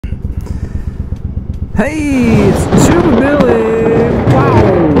Hey, it's Tuba Billy!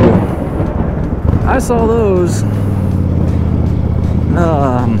 Wow! I saw those.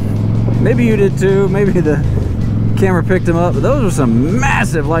 Maybe you did too. Maybe the camera picked them up. But those were some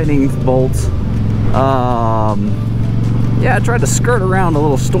massive lightning bolts. Yeah, I tried to skirt around a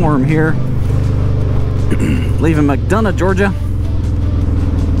little storm here. Leaving McDonough, Georgia.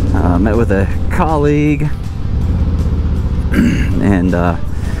 Met with a colleague. And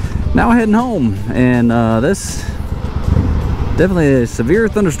now heading home. And this definitely a severe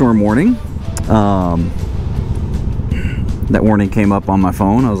thunderstorm warning. That warning came up on my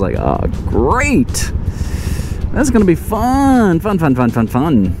phone. I was like, oh, great. That's gonna be fun.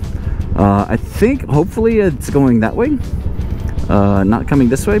 Fun. I think hopefully it's going that way. Not coming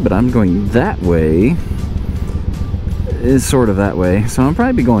this way, but I'm going that way. Is sort of that way. So I'll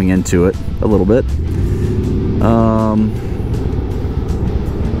probably be going into it a little bit.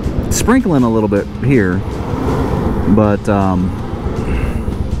 Sprinkling a little bit here, but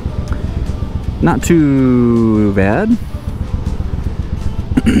not too bad.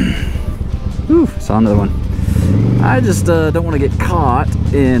 Ooh, saw another one. I just don't want to get caught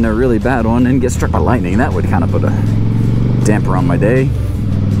in a really bad one and get struck by lightning. That would kind of put a damper on my day.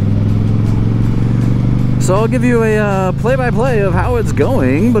 So I'll give you a play-by-play of how it's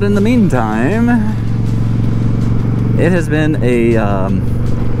going, but in the meantime, it has been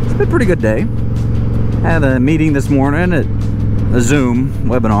it's been a pretty good day. Had a meeting this morning at a Zoom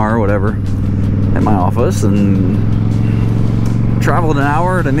webinar or whatever at my office, and traveled an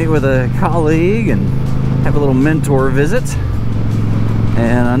hour to meet with a colleague and have a little mentor visit,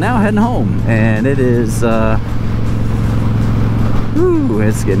 and I'm now heading home. And it is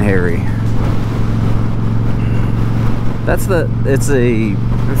it's getting hairy. It's a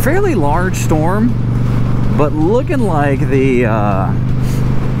fairly large storm, but looking like the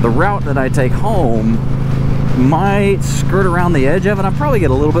route that I take home might skirt around the edge of it. I'll probably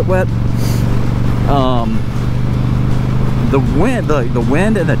get a little bit wet. The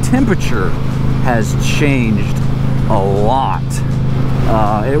wind and the temperature has changed a lot.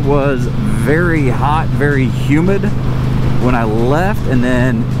 It was very hot, very humid when I left, and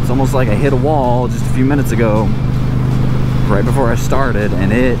then it's almost like I hit a wall just a few minutes ago, right before I started,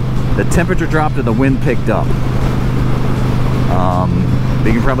 and the temperature dropped and the wind picked up.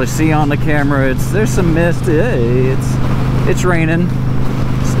 You can probably see on the camera, there's some mist. It's raining,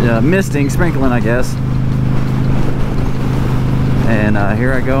 misting, sprinkling, I guess. And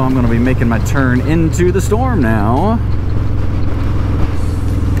here I go. I'm going to be making my turn into the storm now.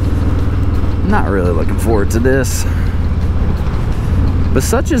 Not really looking forward to this, but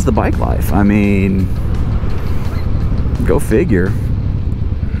such is the bike life. I mean, go figure.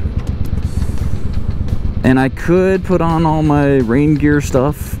 And I could put on all my rain gear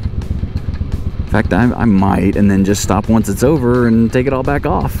stuff. In fact, I might, and then just stop once it's over and take it all back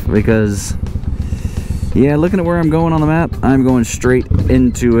off, because yeah, looking at where I'm going on the map, I'm going straight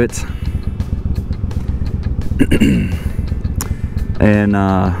into it. And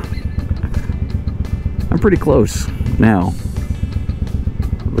I'm pretty close now.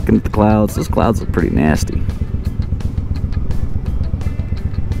 Looking at the clouds, those clouds look pretty nasty.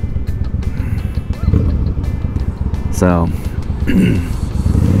 So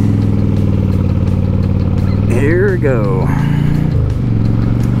here we go.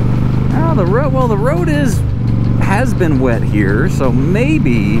 Oh, the road has been wet here, so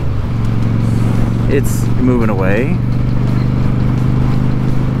maybe it's moving away.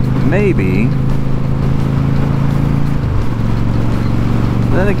 Maybe.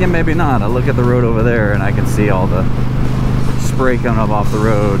 Then again, maybe not. I look at the road over there and I can see all the spray coming up off the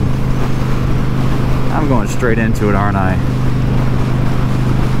road. I'm going straight into it, aren't I?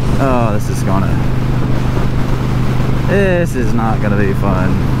 Oh, this is not gonna be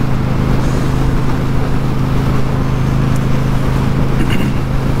fun.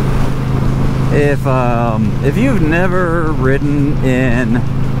 If you've never ridden in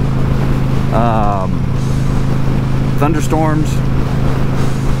thunderstorms,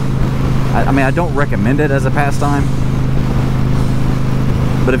 I mean, I don't recommend it as a pastime,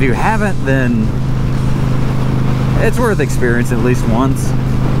 but if you haven't, then it's worth experiencing at least once.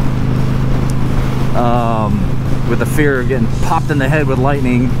 With the fear of getting popped in the head with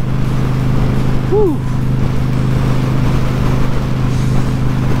lightning. Whew.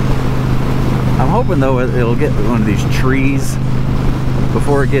 I'm hoping though it'll get one of these trees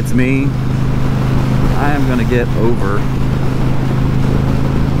before it gets me. I am gonna get over.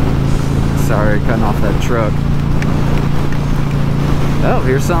 Sorry, cutting off that truck. Oh,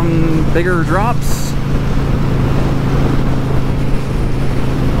 here's some bigger drops.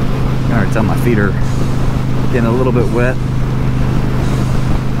 I can already tell my feet are getting a little bit wet.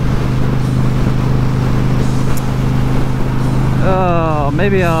 Oh,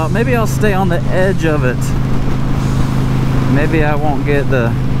 maybe I'll stay on the edge of it. Maybe I won't get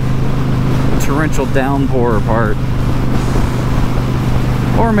the torrential downpour part.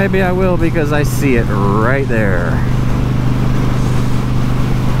 Or maybe I will because I see it right there.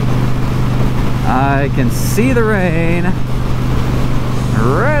 I can see the rain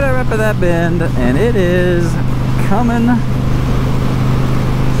right up at that bend, and it is coming.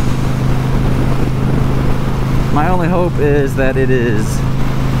 My only hope is that it is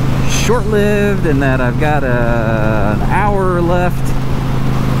short-lived and that I've got an hour left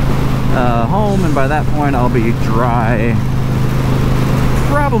home, and by that point I'll be dry.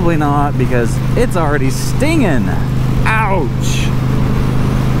 Probably not, because it's already stinging. Ouch!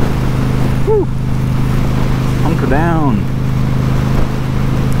 Whew. Hunker down.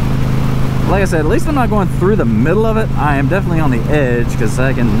 Like I said, at least I'm not going through the middle of it. I am definitely on the edge, because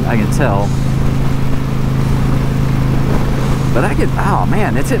I can tell. But I get, oh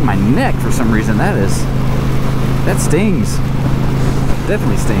man, it's hitting my neck for some reason. That stings.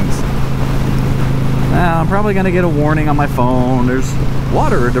 Definitely stings. Now, I'm probably gonna get a warning on my phone. There's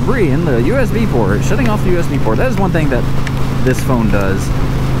water or debris in the USB port. Shutting off the USB port. That is one thing that this phone does.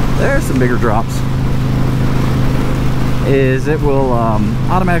 There's some bigger drops. Is it will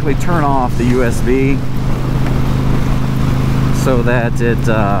automatically turn off the USB so that it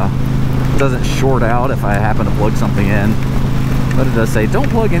doesn't short out if I happen to plug something in. But it does say, don't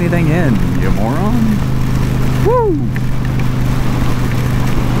plug anything in, you moron. Woo!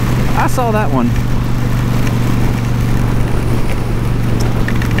 I saw that one.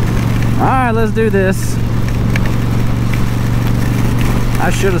 Alright, let's do this. I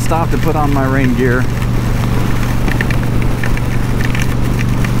should have stopped and put on my rain gear.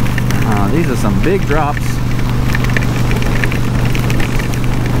 These are some big drops.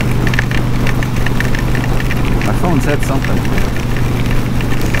 My phone said something.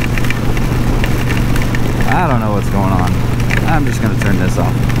 I don't know what's going on. I'm just going to turn this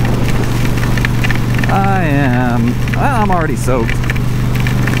off. Well, I'm already soaked.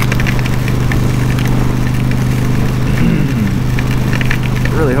 I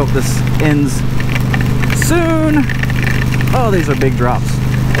really hope this ends soon. Oh, these are big drops.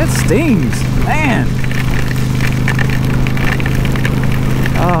 It stings, man.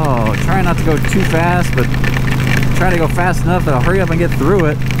 Oh, try not to go too fast, but try to go fast enough that I'll hurry up and get through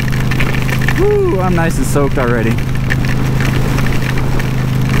it. Woo, I'm nice and soaked already.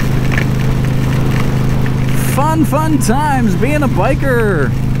 Fun times being a biker.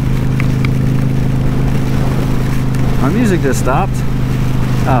 My music just stopped.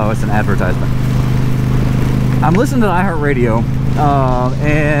 Oh, it's an advertisement. I'm listening to iHeartRadio,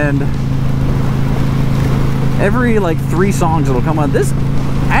 and every like 3 songs it'll come on. This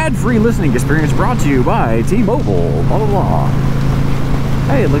ad-free listening experience brought to you by T-Mobile, blah blah blah.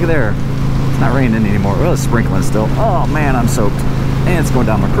 Hey, look at there. It's not raining anymore. Well, it's sprinkling still. Oh man, I'm soaked. And it's going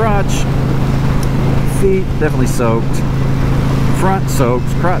down my crotch. Feet definitely soaked. Front soaked,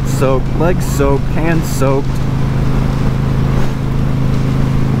 crotch soaked, legs soaked, hands soaked.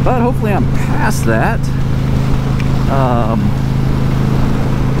 But hopefully I'm past that.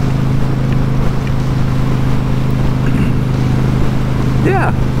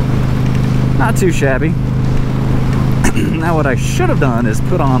 Yeah, not too shabby. Now what I should have done is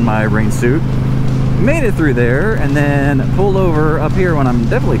put on my rain suit, made it through there, and then pulled over up here when I'm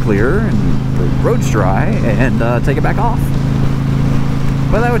definitely clear and the road's dry, and take it back off.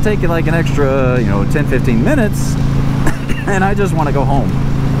 But that would take like an extra, 10-15 minutes, and I just want to go home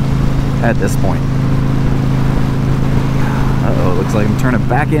at this point. Uh-oh, looks like I'm turning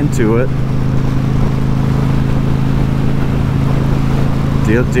back into it.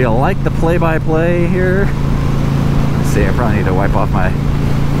 Do you like the play-by-play here? Let's see, I probably need to wipe off my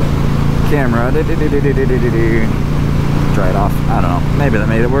camera. Dry it off. I don't know. Maybe that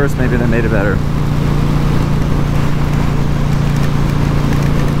made it worse. Maybe that made it better.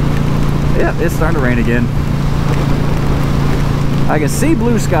 Yep, it's starting to rain again. I can see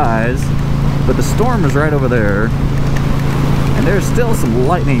blue skies, but the storm is right over there. And there's still some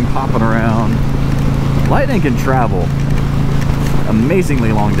lightning popping around. Lightning can travel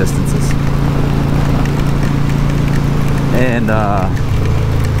amazingly long distances. And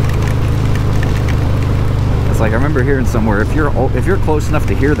it's like I remember hearing somewhere, if you're close enough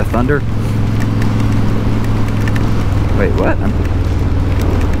to hear the thunder. Wait, what?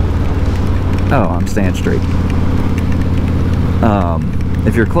 I'm staying straight.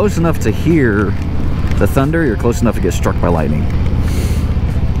 If you're close enough to hear the thunder, you're close enough to get struck by lightning.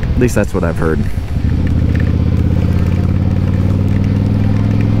 At least that's what I've heard.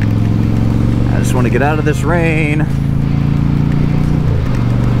 want to get out of this rain.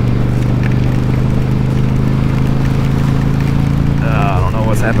 I don't know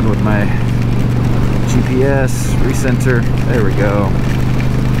what's happened with my GPS. Recenter. There we go.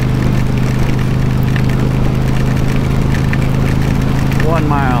 One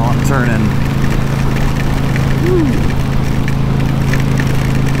mile, I'm turning. Woo.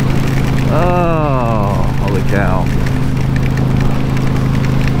 Oh, holy cow.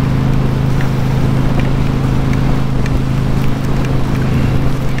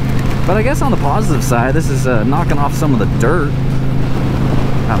 But I guess on the positive side, this is knocking off some of the dirt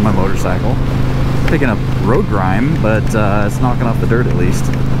out of my motorcycle. Picking up road grime, but it's knocking off the dirt at least.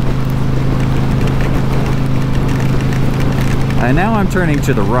 And now I'm turning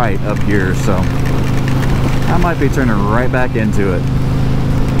to the right up here, so I might be turning right back into it.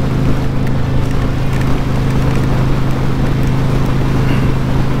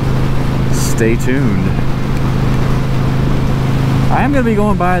 Stay tuned. I am going to be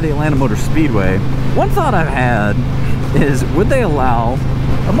going by the Atlanta Motor Speedway. One thought I've had is, would they allow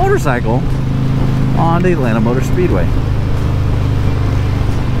a motorcycle on the Atlanta Motor Speedway?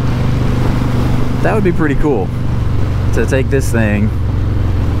 That would be pretty cool, to take this thing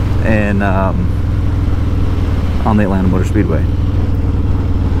and on the Atlanta Motor Speedway,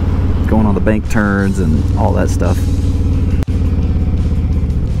 going on the bank turns and all that stuff.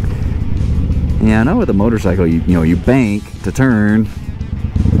 Yeah, I know with a motorcycle, you know, you bank to turn.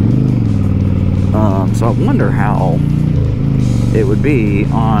 So I wonder how it would be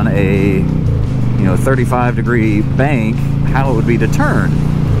on a, you know, 35-degree bank, how it would be to turn.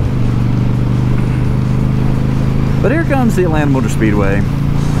 But here comes the Atlanta Motor Speedway.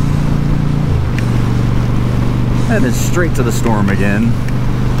 And then straight to the storm again.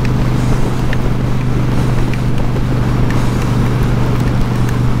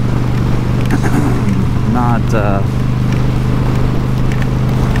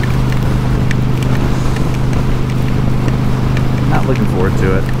 Not looking forward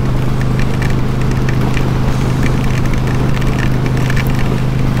to it.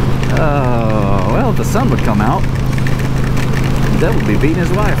 Oh, well, if the sun would come out, the devil would be beating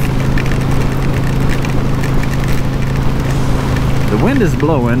his wife. The wind is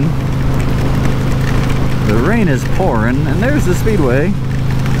blowing, the rain is pouring, and there's the speedway.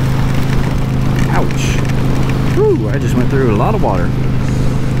 Ouch. Whew, I just went through a lot of water.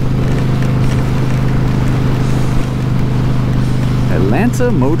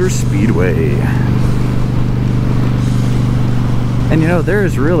 Atlanta Motor Speedway. And you know, there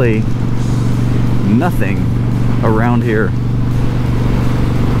is really nothing around here.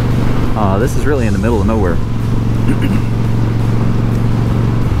 This is really in the middle of nowhere.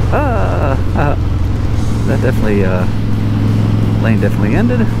 That definitely, lane definitely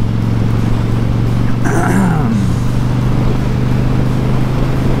ended.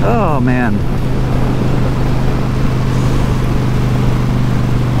 Oh man.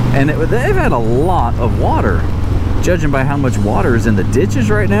 And they've had a lot of water, judging by how much water is in the ditches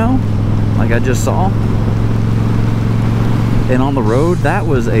right now, like I just saw. And on the road, that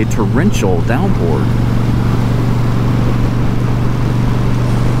was a torrential downpour.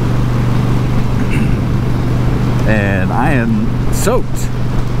 And I am soaked.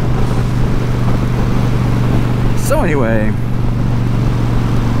 So anyway,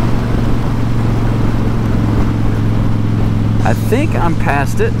 I think I'm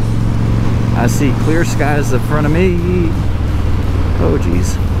past it. I see clear skies in front of me. Oh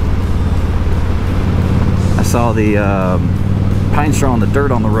geez. I saw the pine straw and the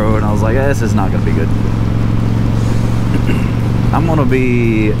dirt on the road, and I was like, this is not going to be good. I'm going to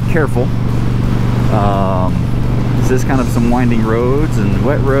be careful. This is kind of some winding roads and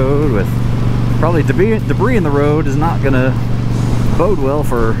wet road with probably debris in the road is not going to bode well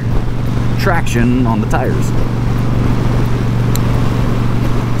for traction on the tires.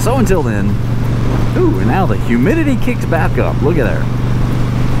 So until then, ooh, and now the humidity kicked back up. Look at there.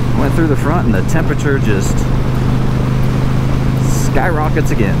 Went through the front and the temperature just skyrockets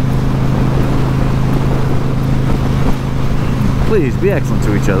again. Please be excellent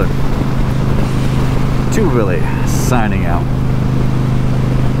to each other. Tuba Billy signing out.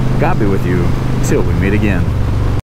 God be with you till we meet again.